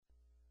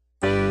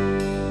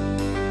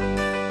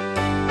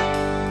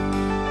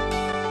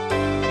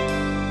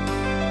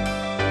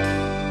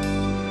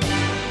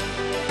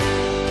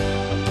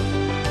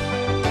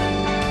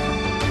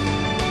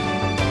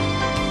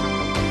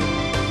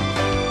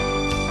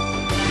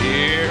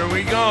Here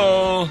we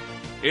go.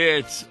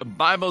 It's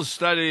Bible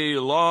study,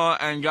 law,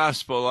 and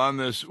gospel on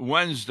this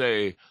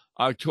Wednesday,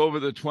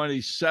 October the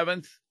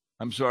 26th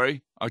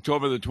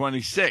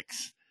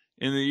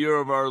in the year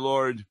of our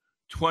Lord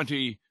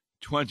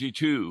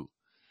 2022.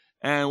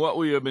 And what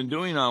we have been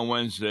doing on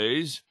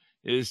Wednesdays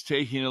is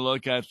taking a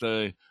look at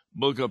the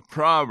book of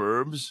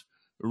Proverbs,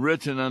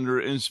 written under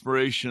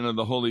inspiration of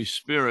the Holy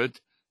Spirit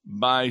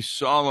by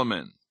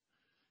Solomon.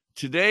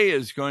 Today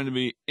is going to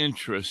be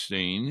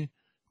interesting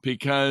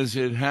because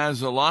it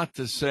has a lot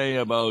to say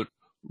about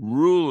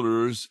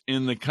rulers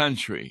in the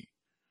country.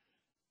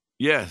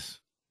 Yes,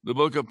 the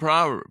book of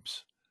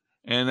Proverbs.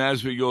 And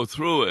as we go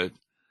through it,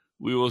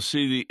 we will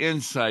see the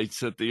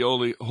insights that the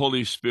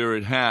Holy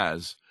Spirit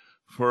has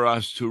for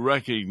us to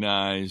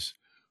recognize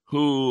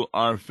who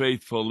are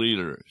faithful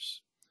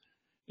leaders.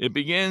 It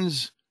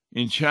begins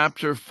in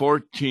chapter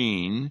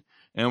 14,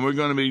 and we're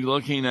going to be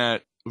looking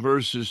at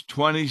verses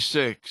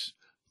 26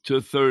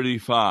 to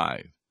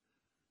 35.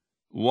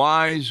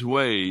 Wise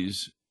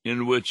ways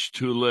in which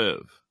to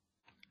live.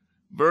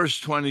 Verse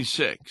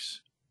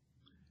 26.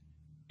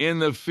 In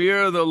the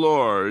fear of the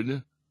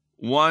Lord,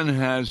 one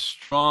has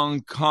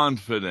strong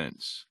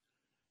confidence,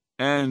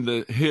 and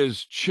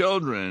his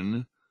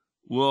children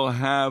will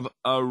have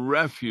a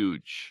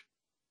refuge.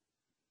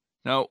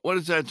 Now, what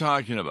is that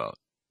talking about?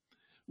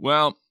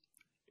 Well,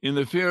 in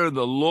the fear of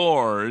the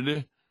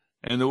Lord,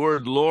 and the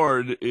word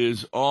Lord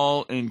is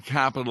all in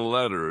capital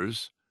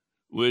letters,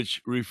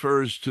 which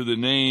refers to the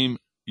name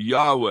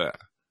Yahweh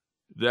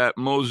that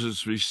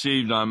Moses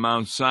received on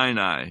Mount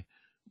Sinai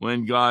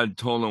when God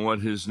told him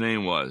what his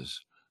name was.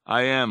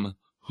 I am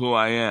who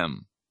I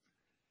am.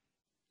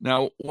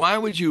 Now, why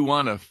would you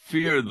want to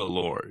fear the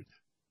Lord?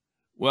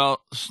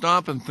 Well,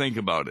 stop and think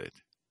about it.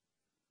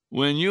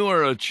 When you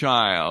were a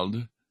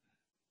child,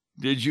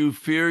 did you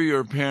fear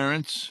your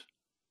parents?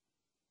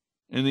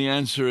 And the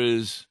answer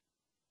is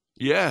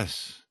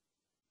yes.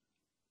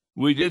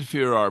 We did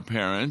fear our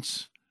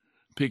parents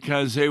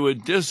because they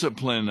would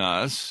discipline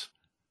us,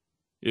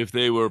 if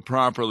they were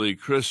properly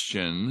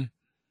Christian,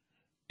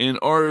 in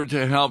order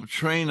to help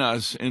train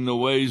us in the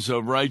ways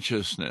of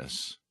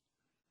righteousness.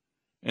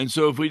 And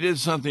so if we did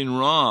something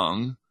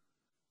wrong,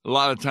 a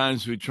lot of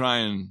times we try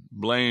and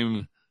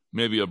blame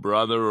maybe a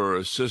brother or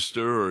a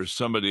sister or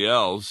somebody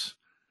else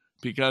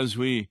because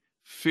we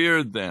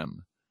feared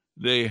them.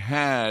 They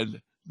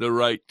had the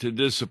right to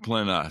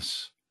discipline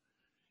us.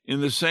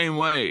 In the same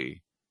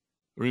way,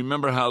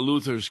 remember how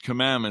Luther's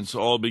commandments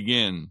all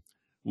begin.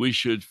 We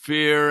should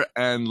fear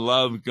and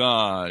love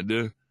God.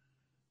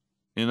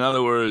 In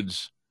other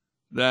words,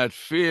 that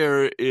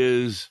fear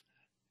is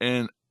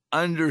an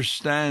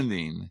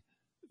understanding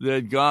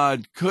that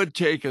God could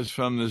take us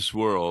from this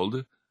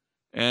world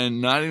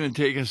and not even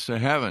take us to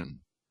heaven.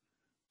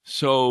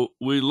 So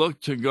we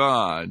look to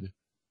God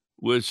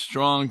with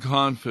strong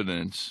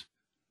confidence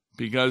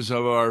because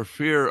of our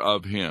fear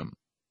of him.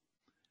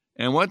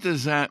 And what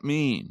does that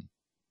mean?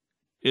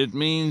 It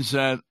means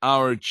that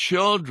our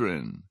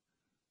children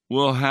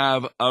will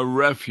have a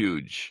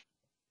refuge.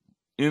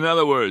 In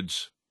other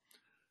words,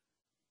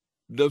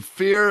 the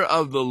fear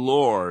of the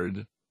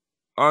Lord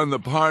on the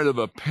part of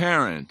a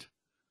parent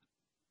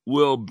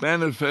will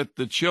benefit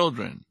the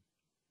children,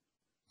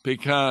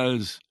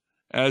 because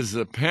as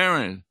the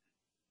parent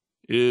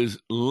is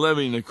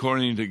living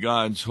according to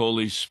God's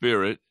Holy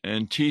Spirit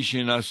and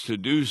teaching us to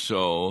do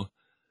so,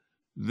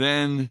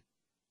 then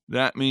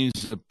that means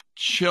the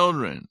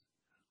children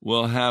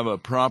will have a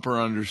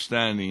proper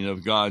understanding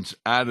of God's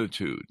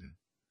attitude.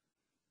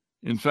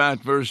 In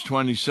fact, verse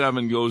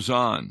 27 goes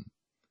on.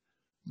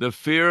 The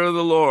fear of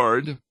the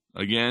Lord,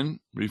 again,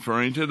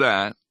 referring to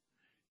that,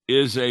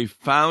 is a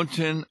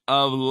fountain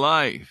of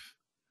life,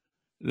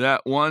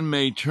 that one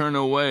may turn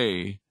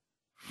away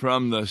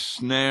from the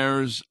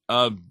snares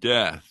of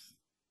death.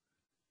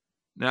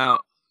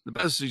 Now, the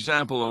best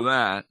example of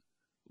that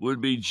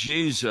would be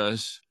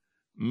Jesus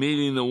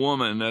meeting the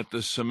woman at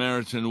the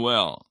Samaritan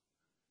well.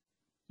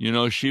 You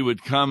know, she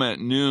would come at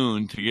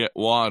noon to get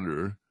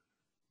water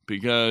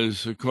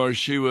because, of course,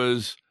 she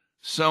was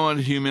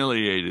somewhat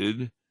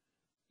humiliated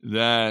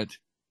that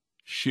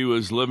she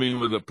was living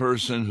with a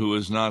person who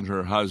was not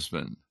her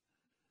husband.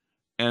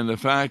 And the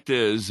fact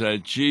is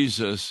that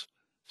Jesus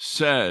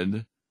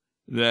said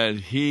that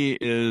he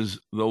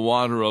is the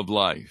water of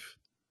life.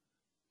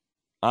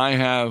 I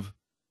have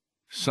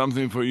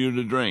something for you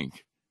to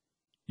drink.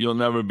 You'll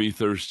never be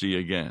thirsty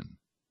again.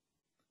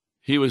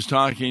 He was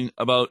talking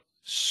about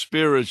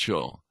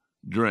spiritual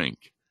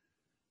drink.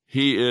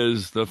 He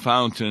is the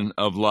fountain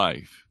of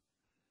life.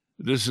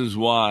 This is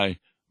why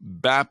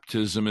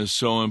baptism is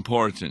so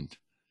important,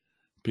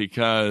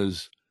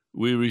 because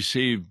we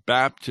receive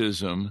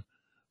baptism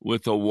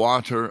with the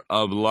water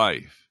of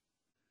life.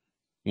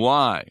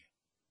 Why?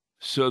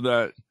 So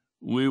that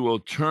we will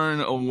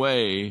turn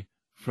away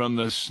from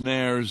the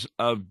snares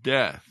of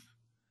death.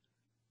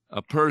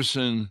 A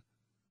person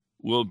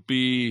will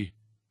be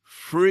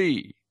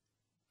free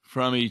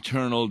from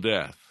eternal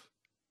death.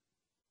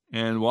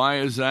 And why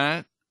is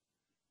that?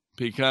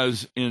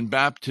 because in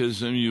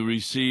baptism you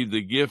receive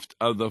the gift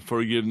of the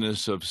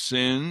forgiveness of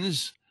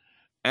sins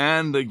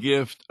and the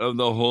gift of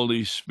the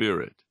Holy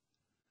Spirit.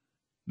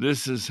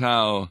 This is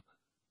how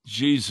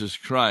Jesus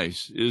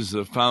Christ is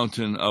the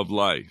fountain of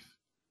life,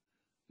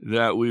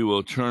 that we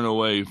will turn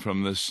away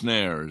from the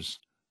snares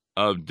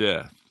of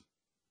death.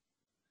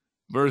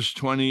 Verse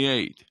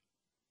 28,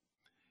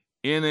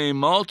 in a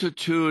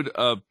multitude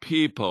of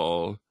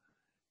people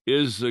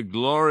is the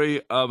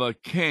glory of a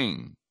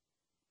king,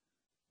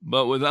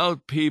 but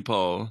without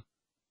people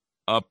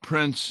a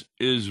prince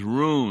is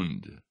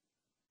ruined.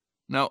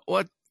 Now,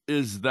 what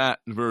is that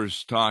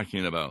verse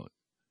talking about?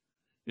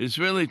 It's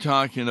really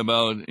talking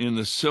about in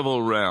the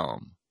civil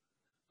realm.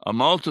 A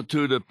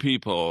multitude of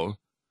people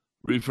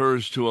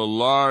refers to a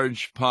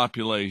large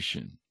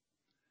population.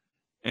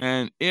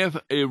 And if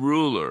a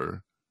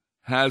ruler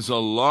has a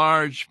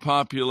large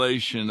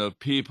population of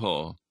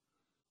people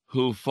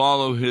who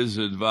follow his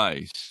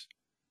advice,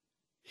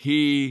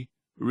 he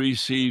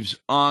receives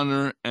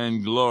honor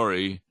and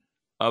glory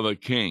of a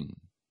king.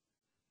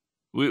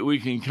 We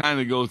can kind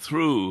of go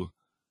through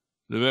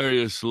the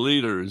various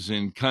leaders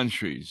in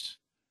countries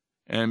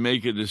and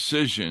make a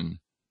decision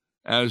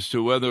as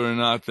to whether or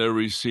not they're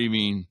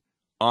receiving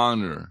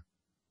honor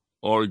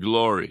or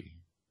glory.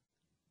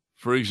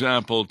 For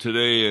example,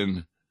 today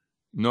in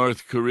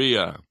North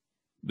Korea,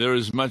 there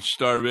is much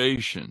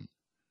starvation,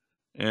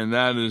 and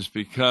that is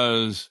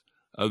because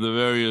of the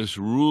various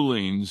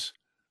rulings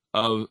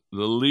of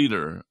the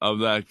leader of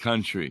that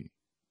country.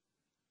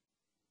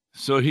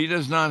 So he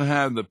does not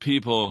have the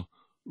people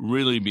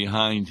really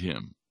behind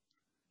him.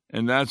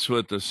 And that's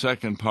what the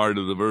second part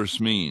of the verse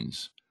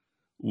means.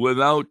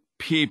 Without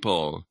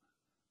people,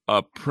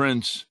 a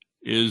prince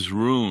is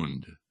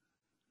ruined.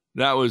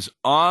 That was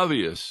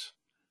obvious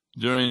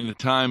during the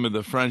time of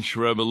the French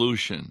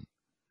Revolution,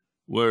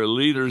 where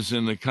leaders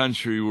in the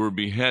country were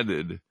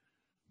beheaded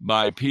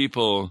by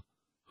people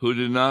who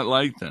did not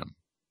like them.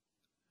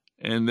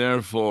 And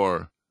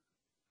therefore,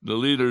 the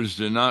leaders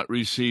did not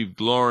receive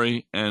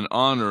glory and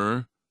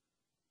honor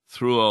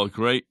through a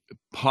great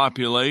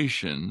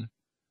population,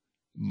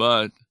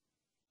 but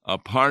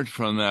apart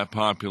from that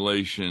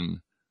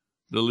population,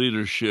 the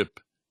leadership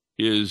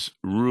is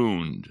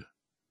ruined.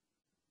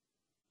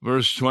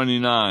 Verse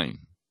 29,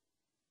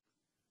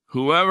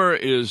 whoever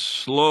is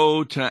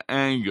slow to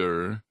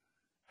anger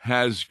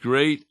has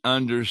great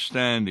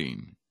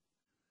understanding,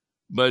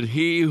 but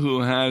he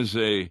who has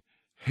a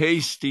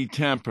hasty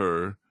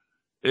temper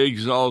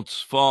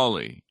exalts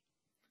folly.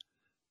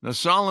 Now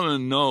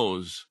Solomon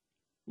knows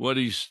what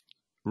he's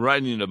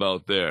writing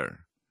about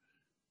there.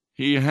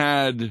 He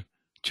had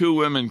 2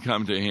 women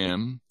come to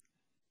him.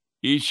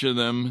 Each of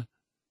them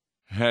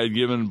had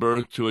given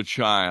birth to a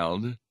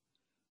child,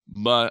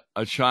 but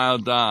a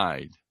child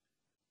died.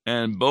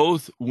 And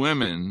both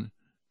women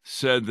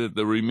said that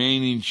the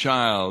remaining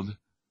child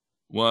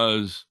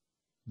was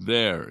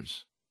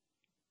theirs.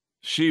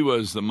 She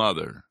was the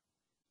mother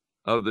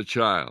of the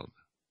child.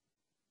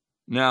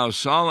 Now,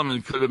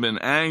 Solomon could have been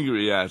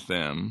angry at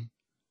them,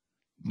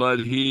 but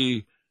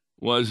he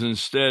was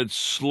instead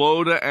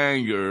slow to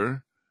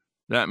anger.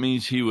 That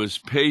means he was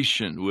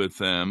patient with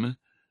them,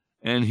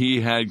 and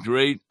he had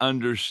great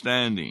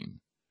understanding.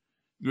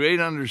 Great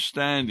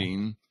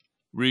understanding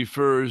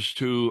refers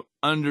to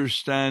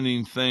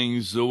understanding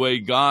things the way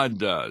God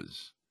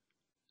does.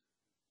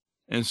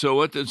 And so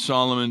what did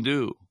Solomon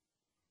do?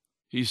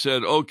 He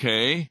said,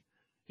 okay,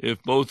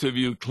 if both of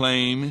you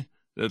claim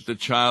that the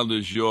child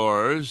is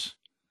yours,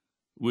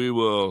 we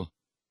will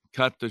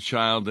cut the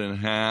child in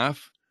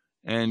half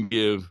and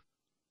give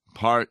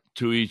part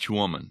to each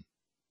woman.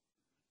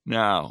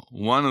 Now,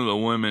 one of the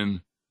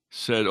women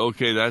said,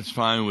 okay, that's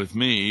fine with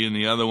me. And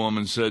the other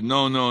woman said,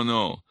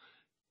 no.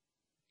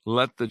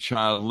 Let the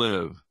child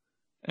live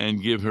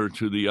and give her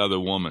to the other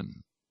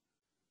woman.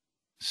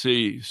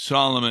 See,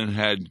 Solomon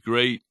had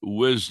great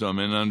wisdom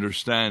and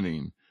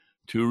understanding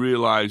to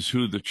realize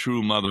who the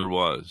true mother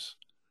was.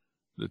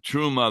 The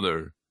true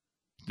mother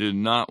did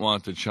not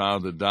want the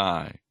child to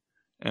die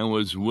and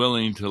was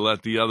willing to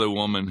let the other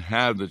woman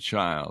have the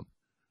child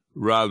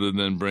rather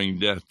than bring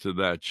death to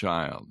that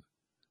child.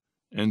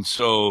 And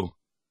so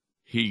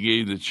he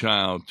gave the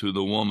child to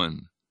the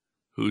woman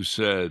who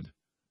said,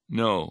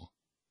 no,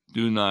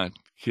 do not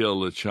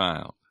kill the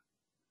child.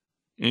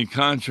 In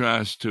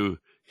contrast to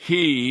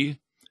he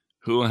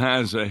who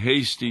has a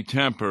hasty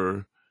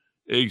temper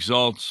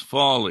exalts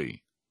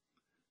folly.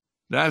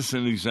 That's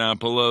an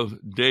example of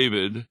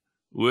David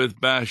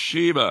with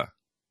Bathsheba.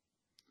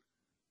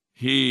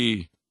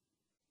 He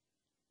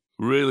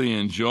really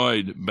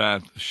enjoyed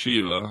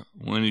Bathsheba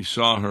when he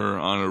saw her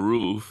on a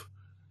roof,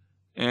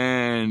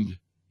 and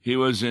he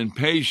was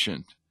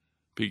impatient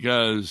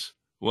because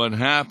what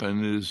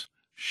happened is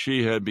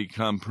she had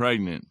become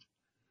pregnant.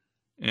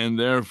 And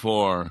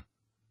therefore,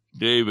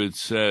 David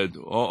said,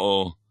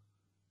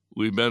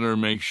 we better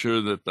make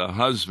sure that the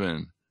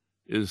husband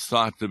is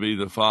thought to be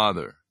the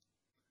father.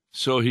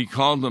 So he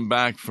called them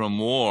back from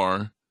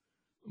war,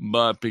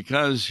 but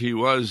because he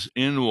was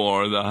in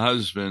war, the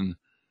husband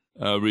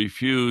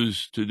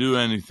refused to do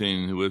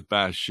anything with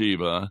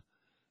Bathsheba,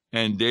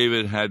 and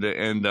David had to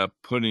end up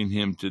putting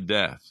him to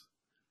death.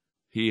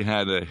 He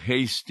had a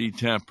hasty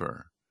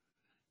temper,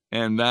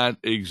 and that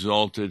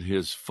exalted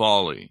his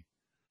folly.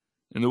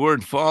 And the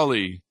word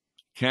folly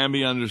can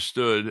be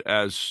understood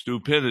as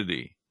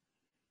stupidity.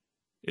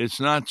 It's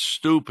not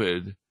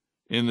stupid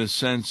in the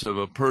sense of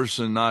a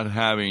person not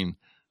having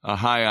a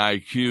high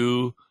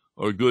IQ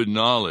or good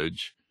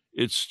knowledge.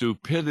 It's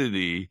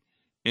stupidity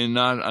in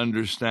not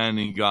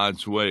understanding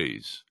God's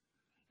ways.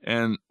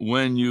 And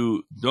when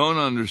you don't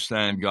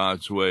understand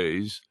God's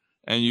ways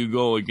and you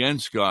go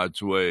against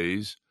God's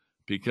ways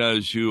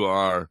because you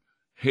are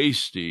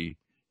hasty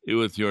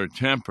with your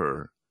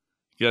temper,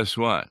 guess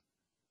what?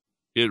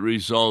 It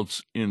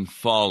results in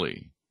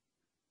folly,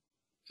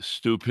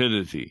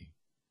 stupidity.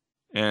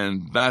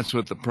 And that's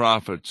what the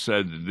prophet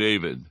said to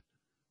David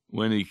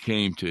when he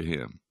came to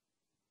him.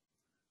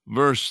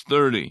 Verse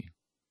 30,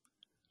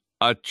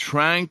 a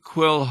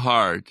tranquil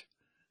heart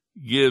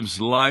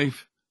gives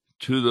life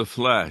to the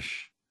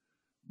flesh,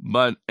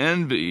 but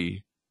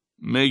envy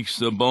makes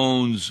the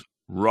bones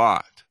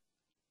rot.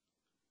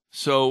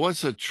 So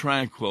what's a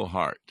tranquil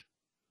heart?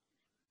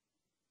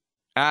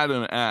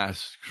 Adam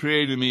asked,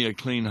 create in me a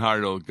clean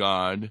heart, O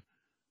God,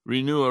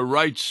 renew a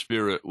right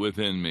spirit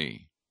within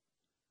me.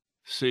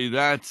 See,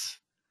 that's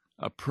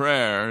a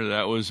prayer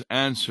that was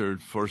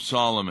answered for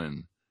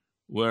Solomon,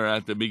 where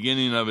at the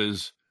beginning of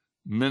his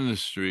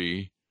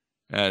ministry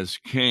as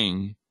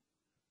king,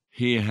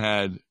 he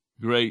had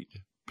great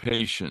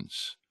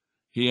patience.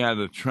 He had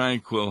a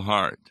tranquil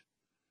heart,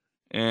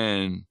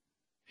 and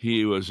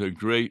he was a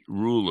great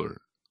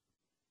ruler.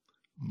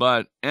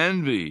 But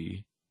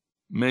envy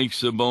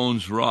makes the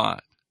bones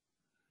rot.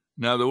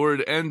 Now, the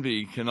word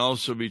envy can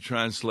also be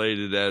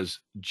translated as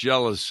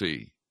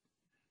jealousy.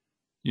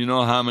 You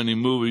know how many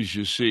movies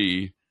you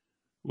see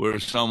where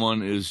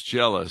someone is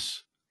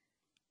jealous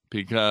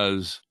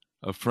because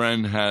a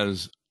friend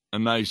has a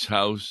nice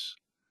house,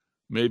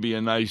 maybe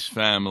a nice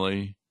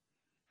family,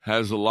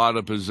 has a lot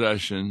of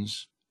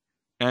possessions,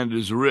 and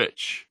is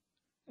rich.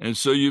 And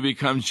so you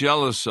become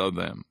jealous of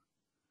them.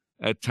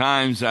 At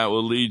times that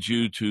will lead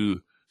you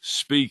to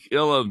speak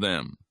ill of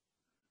them,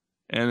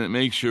 and it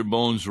makes your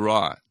bones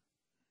rot,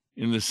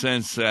 in the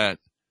sense that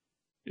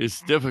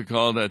it's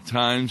difficult at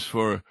times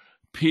for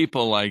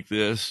people like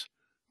this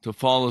to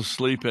fall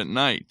asleep at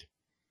night,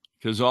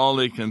 because all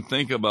they can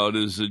think about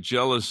is the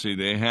jealousy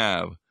they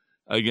have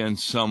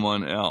against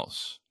someone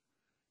else.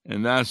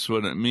 And that's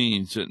what it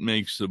means. It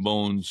makes the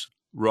bones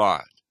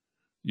rot.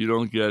 You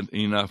don't get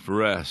enough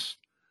rest.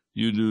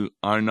 You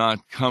are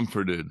not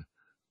comforted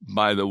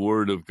by the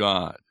word of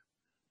God.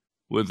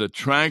 With a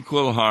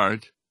tranquil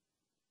heart,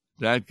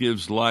 that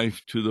gives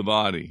life to the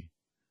body,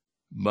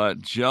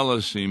 but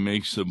jealousy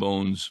makes the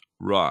bones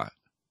rot.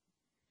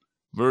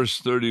 Verse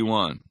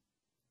 31,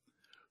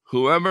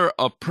 whoever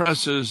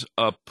oppresses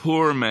a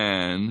poor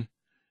man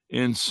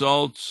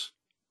insults.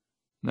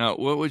 Now,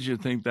 what would you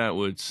think that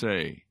would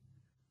say?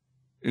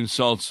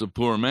 Insults the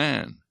poor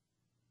man,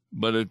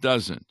 but it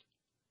doesn't.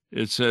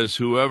 It says,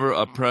 whoever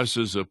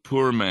oppresses a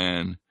poor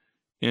man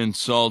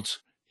insults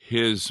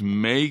his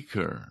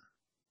maker.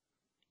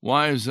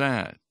 Why is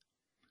that?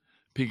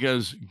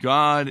 Because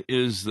God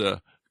is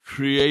the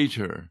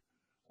creator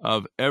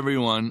of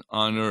everyone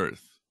on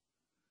earth.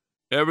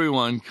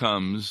 Everyone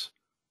comes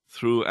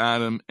through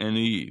Adam and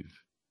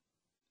Eve.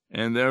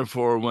 And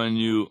therefore, when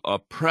you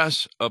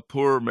oppress a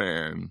poor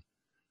man,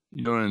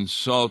 you're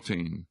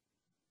insulting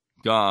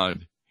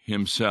God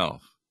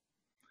himself.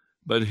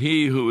 But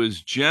he who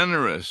is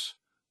generous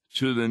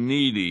to the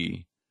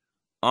needy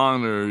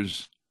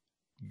honors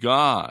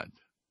God.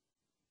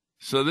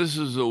 So this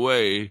is a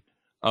way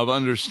of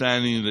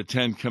understanding the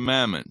Ten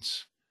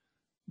Commandments.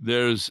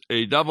 There's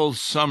a double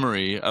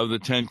summary of the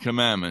Ten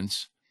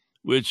Commandments,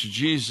 which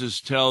Jesus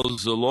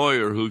tells the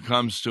lawyer who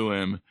comes to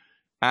him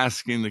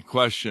asking the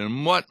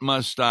question, what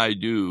must I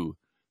do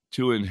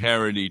to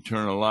inherit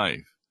eternal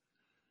life?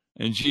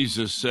 And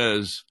Jesus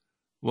says,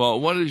 well,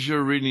 what is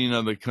your reading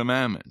of the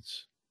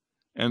commandments?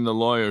 And the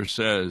lawyer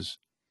says,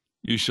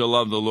 you shall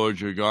love the Lord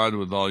your God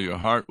with all your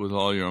heart, with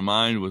all your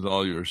mind, with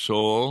all your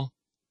soul.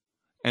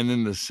 And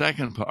then the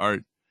second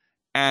part,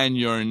 and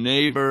your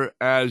neighbor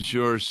as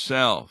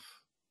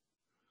yourself.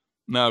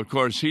 Now, of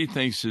course, he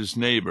thinks his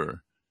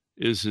neighbor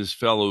is his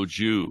fellow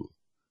Jew.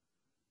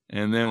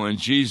 And then when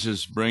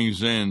Jesus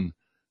brings in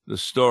the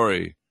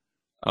story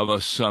of a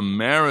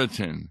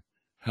Samaritan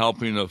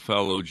helping a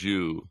fellow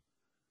Jew,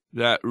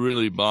 that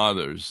really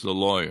bothers the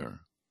lawyer,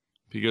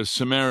 because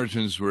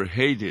Samaritans were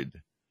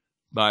hated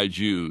by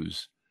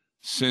Jews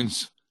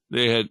since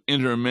they had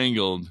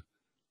intermingled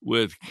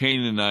with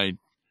Canaanite,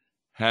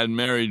 had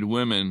married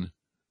women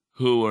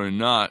who were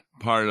not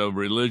part of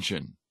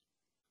religion,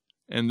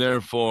 and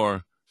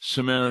therefore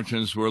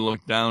Samaritans were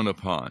looked down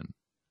upon.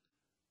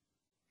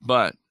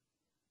 But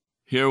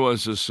here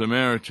was a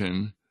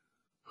Samaritan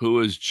who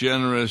was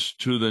generous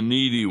to the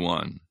needy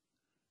one,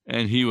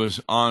 and he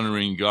was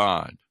honoring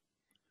God.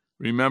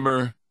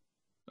 Remember,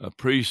 a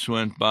priest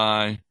went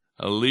by,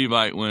 a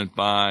Levite went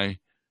by,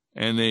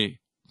 and they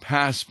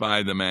passed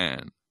by the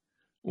man.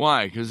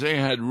 Why? Because they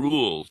had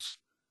rules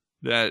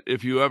that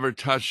if you ever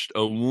touched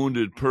a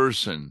wounded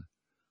person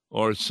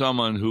or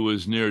someone who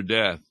was near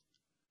death,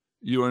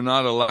 you were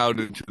not allowed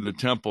into the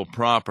temple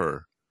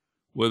proper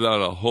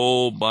without a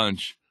whole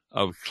bunch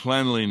of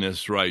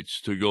cleanliness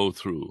rites to go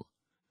through.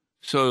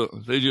 So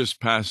they just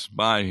passed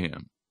by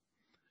him,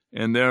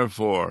 and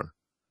therefore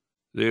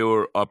they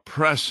were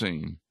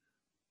oppressing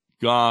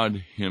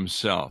God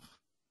himself.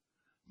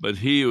 But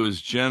he who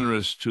is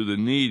generous to the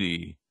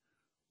needy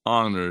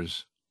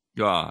honors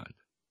God.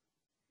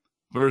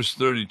 Verse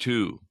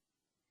 32,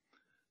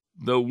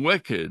 the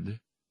wicked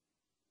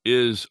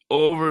is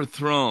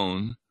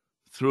overthrown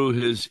through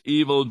his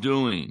evil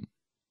doing,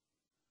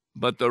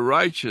 but the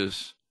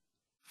righteous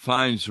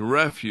finds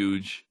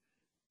refuge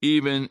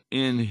even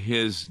in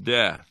his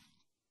death.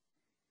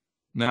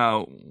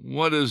 Now,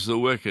 what is the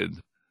wicked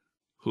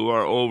who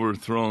are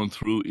overthrown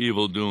through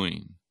evil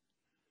doing?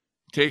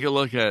 Take a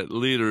look at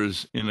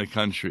leaders in a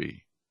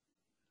country.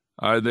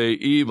 Are they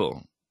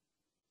evil?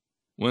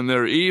 When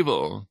they're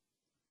evil,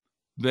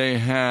 they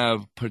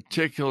have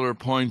particular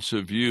points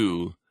of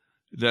view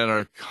that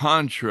are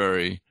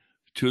contrary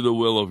to the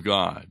will of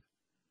God.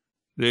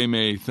 They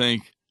may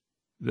think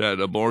that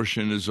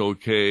abortion is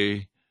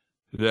okay,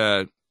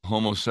 that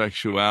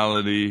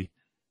homosexuality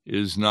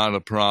is not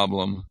a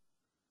problem,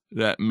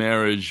 that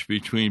marriage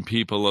between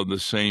people of the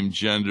same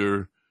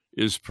gender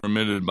is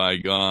permitted by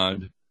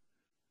God.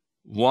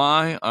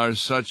 Why are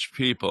such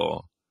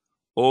people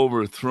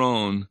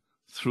overthrown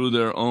through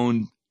their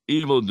own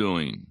evil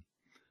doing?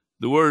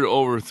 The word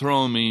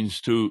overthrown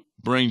means to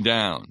bring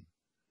down.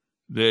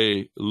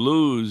 They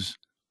lose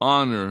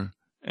honor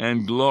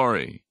and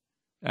glory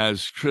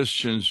as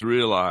Christians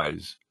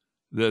realize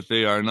that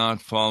they are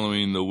not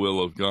following the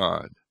will of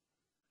God.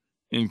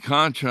 In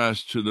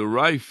contrast to the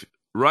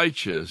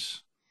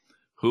righteous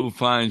who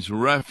finds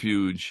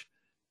refuge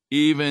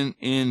even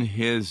in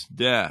his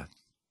death.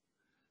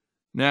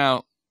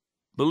 Now,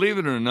 believe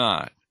it or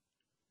not,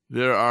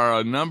 there are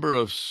a number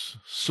of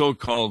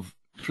so-called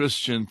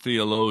Christian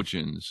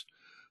theologians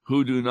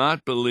who do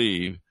not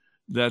believe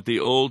that the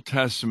Old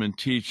Testament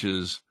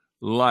teaches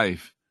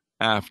life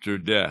after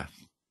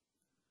death.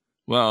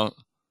 Well,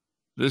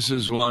 this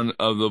is one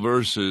of the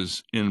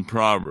verses in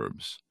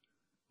Proverbs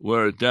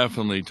where it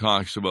definitely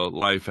talks about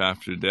life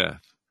after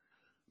death.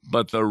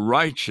 But the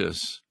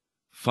righteous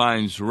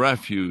finds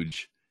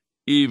refuge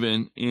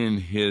even in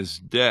his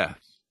death.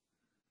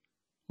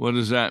 What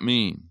does that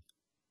mean?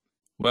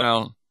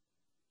 Well,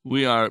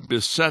 we are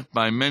beset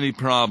by many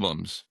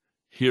problems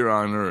here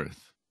on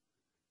earth.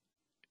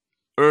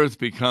 Earth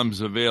becomes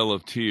a vale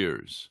of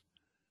tears.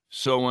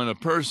 So when a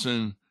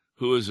person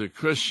who is a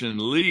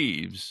Christian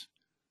leaves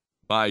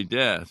by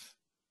death,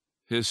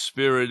 his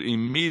spirit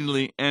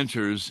immediately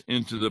enters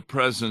into the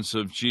presence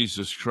of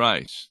Jesus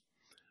Christ,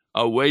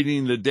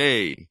 awaiting the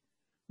day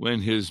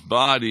when his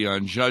body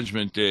on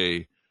Judgment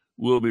Day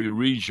will be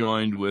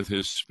rejoined with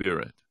his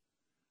spirit.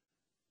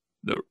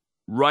 The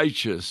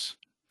righteous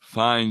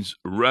finds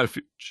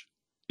refuge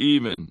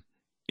even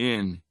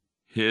in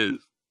his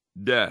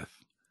death.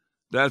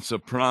 That's a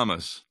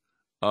promise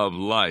of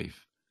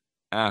life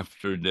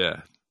after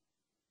death.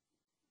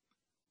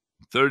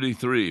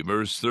 33,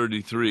 verse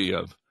 33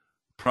 of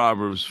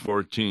Proverbs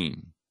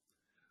 14.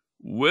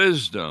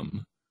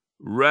 Wisdom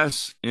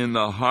rests in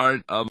the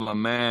heart of a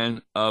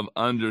man of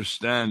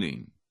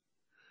understanding,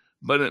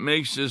 but it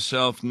makes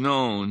itself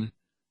known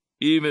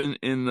even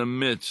in the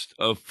midst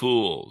of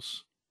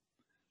fools.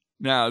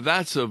 Now,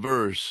 that's a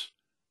verse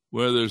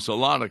where there's a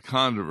lot of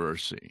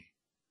controversy,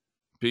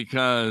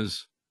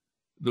 because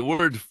the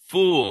word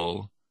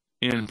fool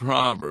in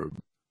Proverbs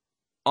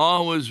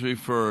always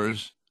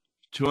refers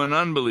to an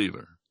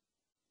unbeliever.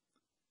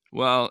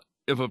 Well,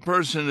 if a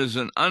person is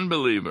an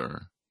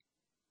unbeliever,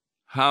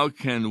 how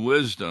can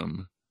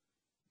wisdom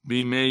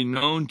be made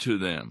known to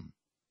them?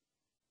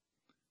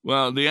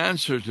 Well, the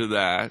answer to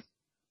that,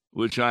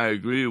 which I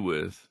agree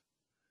with,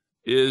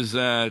 is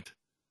that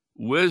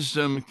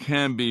wisdom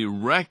can be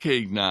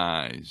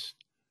recognized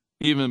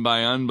even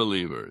by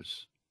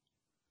unbelievers,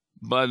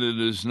 but it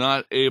is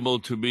not able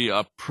to be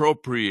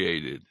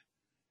appropriated.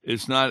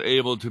 It's not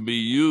able to be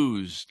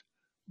used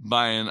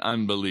by an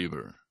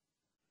unbeliever.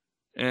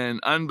 An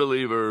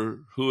unbeliever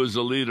who is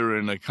a leader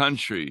in a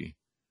country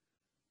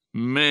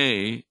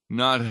may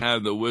not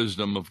have the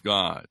wisdom of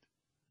God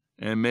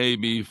and may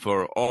be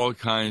for all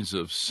kinds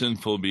of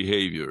sinful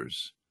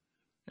behaviors,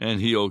 and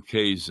he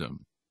okays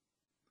them.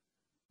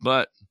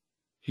 But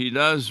he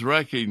does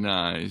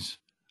recognize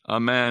a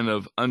man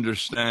of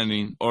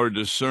understanding or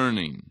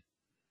discerning.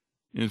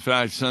 In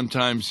fact,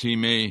 sometimes he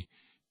may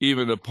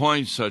even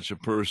appoint such a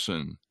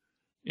person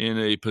in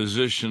a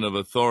position of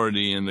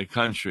authority in the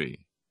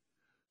country.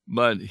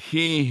 But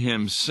he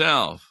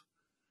himself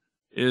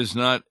is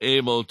not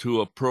able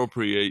to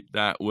appropriate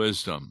that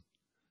wisdom.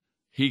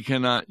 He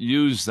cannot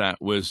use that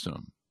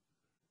wisdom.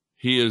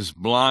 He is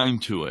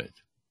blind to it,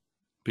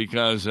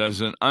 because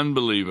as an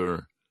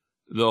unbeliever,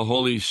 the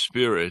Holy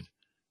Spirit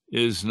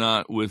is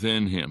not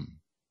within him.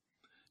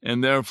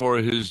 and therefore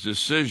his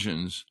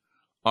decisions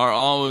are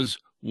always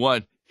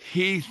what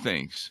he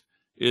thinks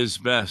is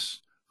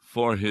best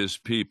for his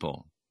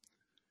people.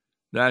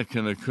 That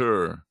can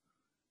occur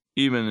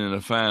even in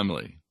a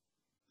family,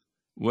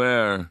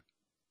 where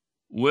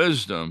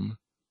wisdom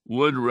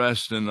would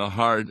rest in the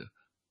heart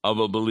of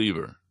a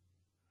believer.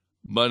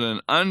 But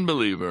an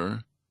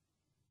unbeliever,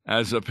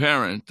 as a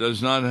parent,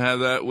 does not have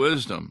that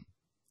wisdom.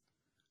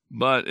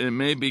 But it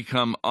may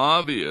become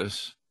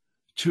obvious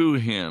to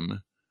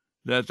him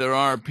that there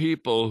are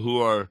people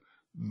who are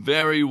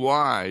very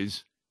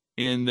wise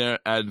in their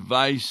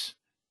advice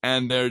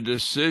and their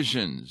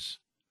decisions.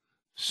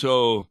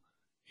 So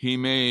he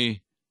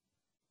may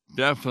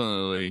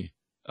definitely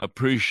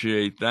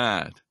appreciate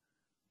that,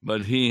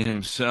 but he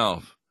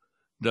himself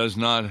does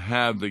not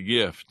have the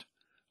gift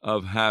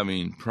of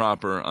having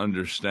proper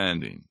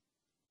understanding.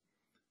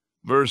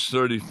 Verse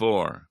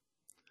 34,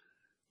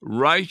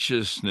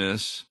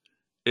 righteousness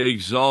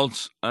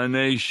exalts a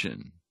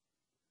nation,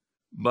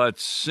 but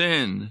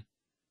sin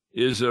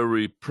is a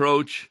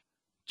reproach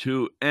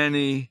to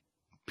any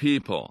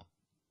people.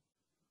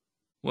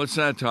 What's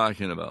that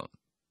talking about?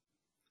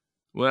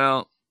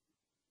 Well,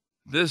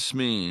 this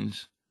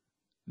means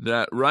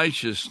that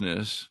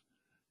righteousness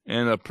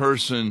and a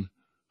person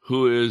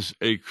who is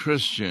a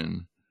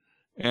Christian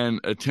and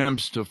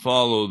attempts to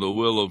follow the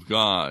will of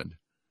God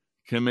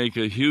can make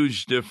a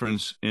huge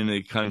difference in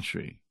a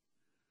country.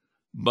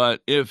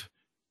 But if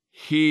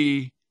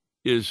he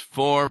is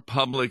for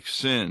public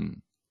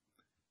sin,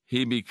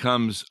 he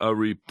becomes a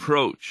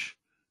reproach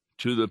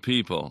to the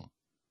people.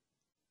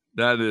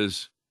 That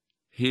is,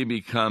 he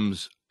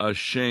becomes a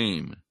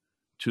shame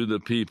to the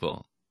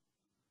people.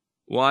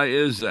 Why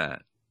is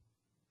that?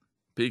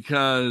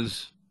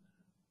 Because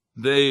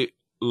they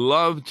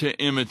love to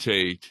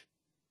imitate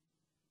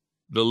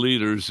the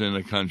leaders in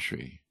a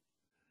country.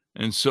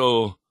 And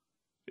so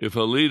if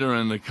a leader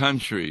in the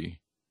country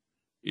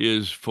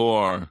is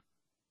for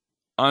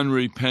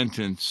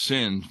unrepentant,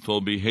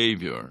 sinful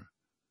behavior,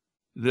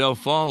 they'll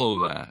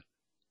follow that.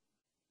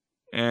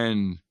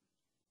 And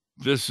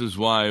this is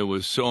why it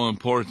was so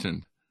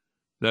important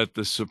that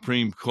the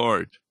Supreme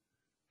Court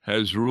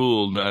has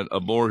ruled that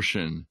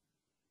abortion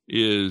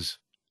is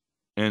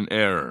an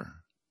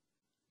error.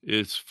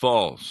 It's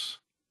false.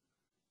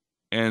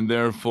 And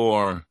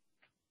therefore,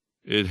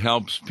 it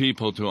helps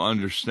people to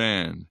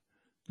understand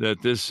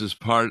that this is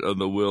part of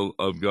the will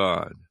of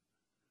God.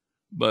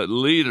 But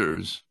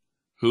leaders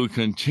who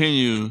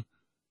continue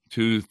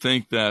to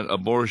think that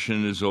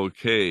abortion is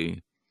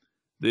okay,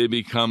 they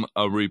become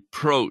a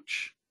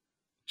reproach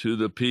to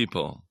the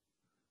people.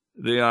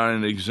 They are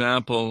an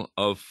example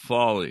of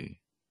folly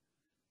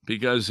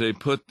because they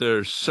put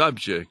their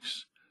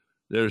subjects,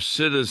 their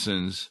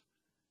citizens,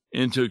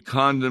 into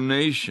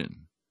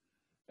condemnation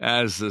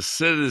as the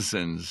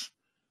citizens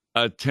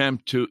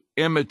attempt to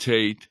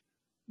imitate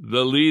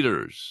the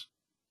leaders.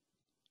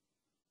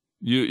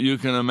 You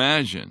can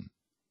imagine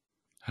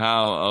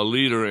how a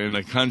leader in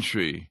a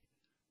country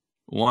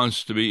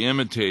wants to be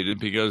imitated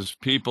because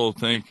people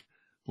think,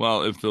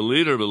 well, if the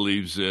leader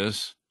believes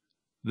this,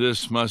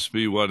 this must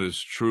be what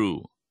is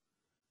true.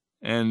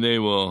 And they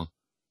will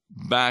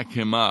back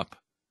him up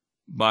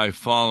by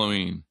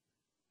following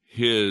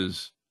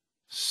his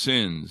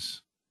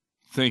sins,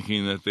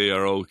 thinking that they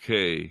are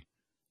okay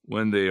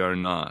when they are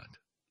not.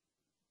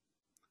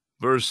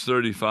 Verse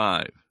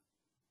 35,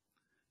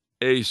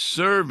 a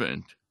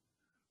servant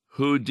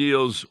who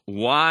deals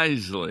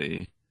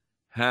wisely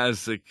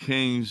has the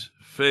king's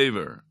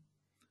favor,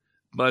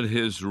 but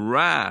his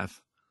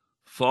wrath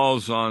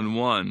falls on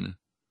one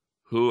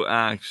who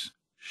acts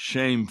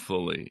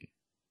shamefully.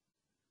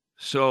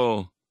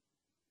 So,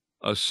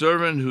 a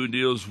servant who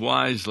deals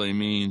wisely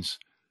means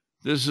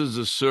this is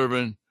a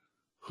servant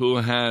who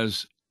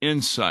has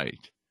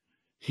insight.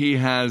 He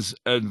has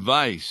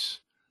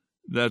advice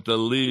that the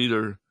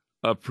leader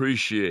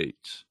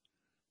appreciates.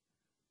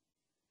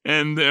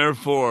 And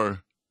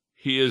therefore,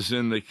 he is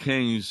in the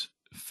king's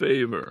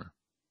favor.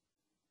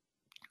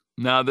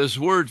 Now, this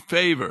word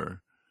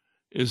favor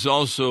is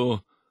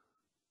also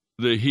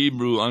the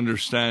Hebrew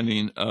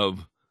understanding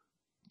of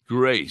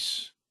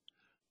grace.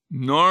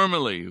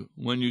 Normally,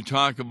 when you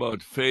talk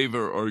about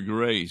favor or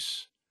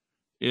grace,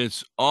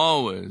 it's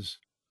always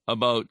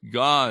about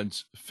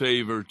God's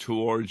favor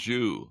towards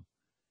you,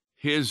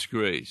 His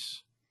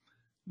grace.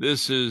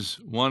 This is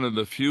one of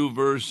the few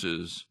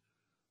verses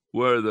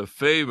where the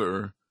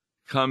favor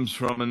comes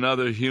from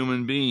another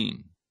human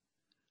being.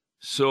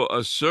 So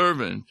a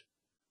servant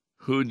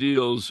who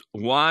deals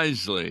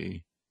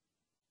wisely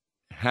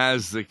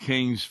has the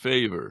king's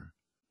favor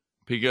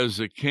because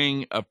the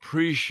king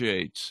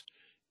appreciates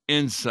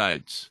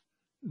insights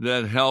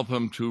that help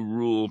him to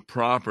rule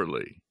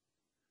properly.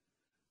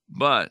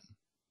 But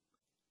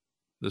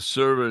the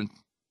servant,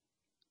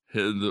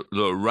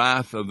 the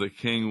wrath of the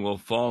king will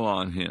fall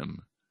on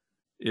him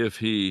if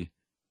he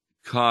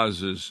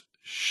causes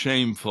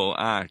shameful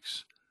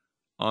acts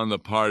on the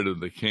part of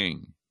the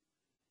king.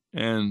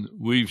 And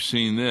we've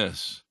seen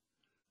this,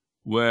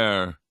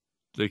 where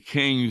the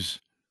kings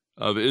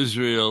of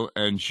Israel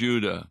and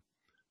Judah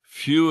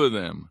few of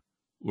them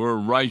were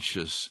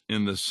righteous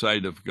in the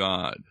sight of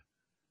God.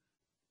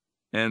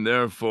 And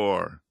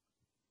therefore,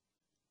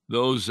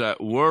 those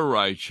that were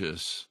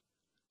righteous,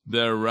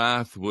 their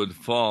wrath would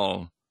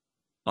fall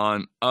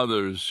on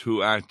others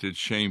who acted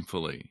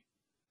shamefully.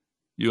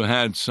 You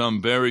had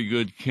some very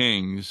good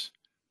kings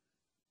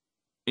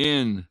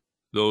in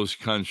those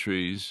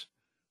countries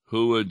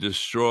who would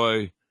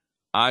destroy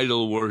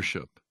idol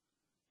worship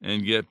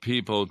and get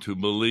people to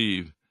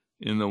believe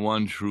in the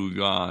one true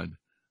God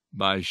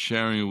by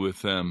sharing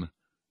with them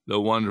the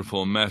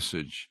wonderful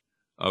message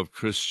of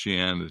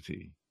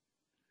Christianity.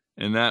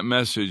 And that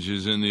message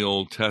is in the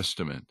Old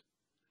Testament.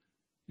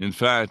 In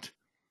fact,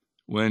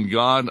 when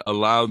God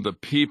allowed the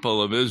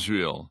people of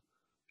Israel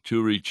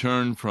to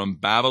return from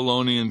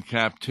Babylonian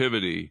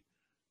captivity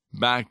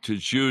back to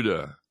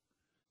Judah,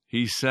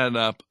 he set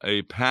up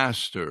a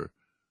pastor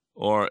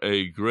or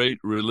a great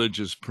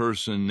religious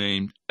person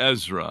named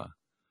Ezra,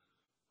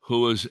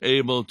 who was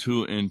able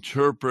to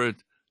interpret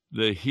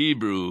the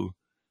Hebrew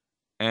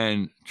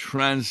and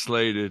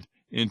translate it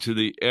into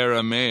the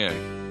Aramaic,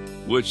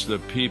 which the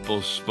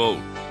people spoke.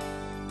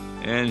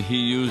 And he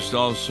used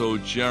also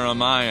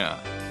Jeremiah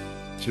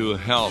to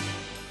help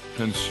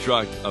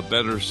construct a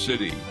better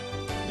city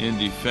in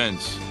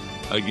defense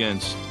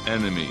against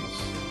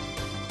enemies.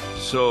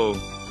 So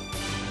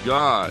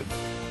God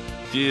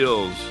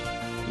deals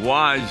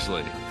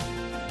wisely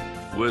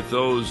with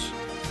those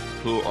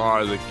who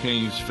are the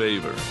king's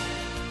favor,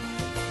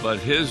 but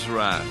his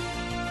wrath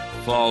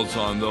falls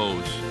on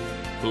those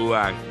who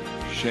act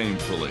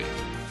shamefully.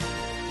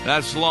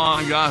 That's Law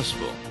and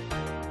Gospel,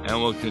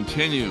 and we'll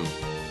continue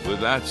with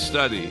that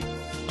study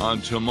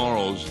on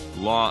tomorrow's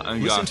Law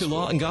and Gospel. Listen to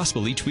Law and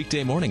Gospel each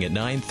weekday morning at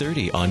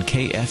 9:30 on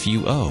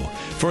KFUO.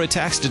 For a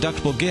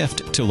tax-deductible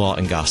gift to Law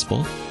and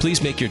Gospel,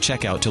 please make your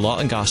check out to Law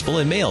and Gospel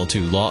and mail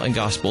to Law and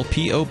Gospel,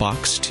 P.O.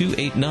 Box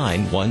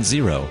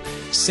 28910,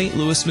 St.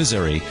 Louis,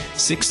 Missouri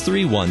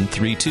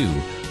 63132,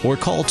 or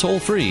call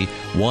toll-free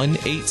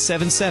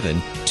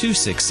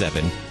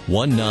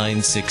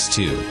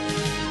 1-877-267-1962.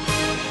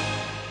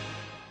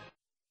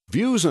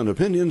 Views and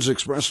opinions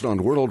expressed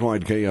on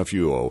Worldwide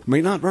KFUO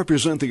may not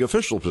represent the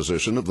official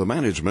position of the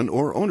management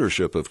or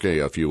ownership of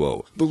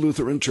KFUO, the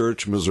Lutheran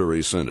Church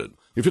Missouri Synod.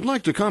 If you'd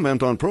like to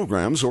comment on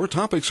programs or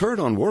topics heard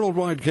on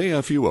Worldwide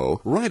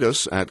KFUO, write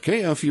us at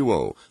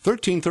KFUO,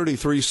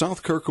 1333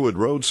 South Kirkwood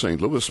Road,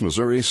 St. Louis,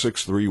 Missouri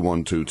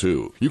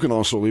 63122. You can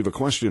also leave a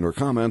question or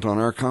comment on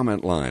our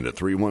comment line at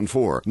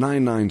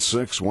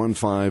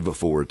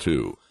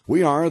 314-996-1542.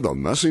 We are the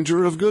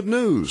messenger of good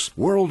news,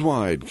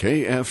 Worldwide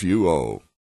KFUO.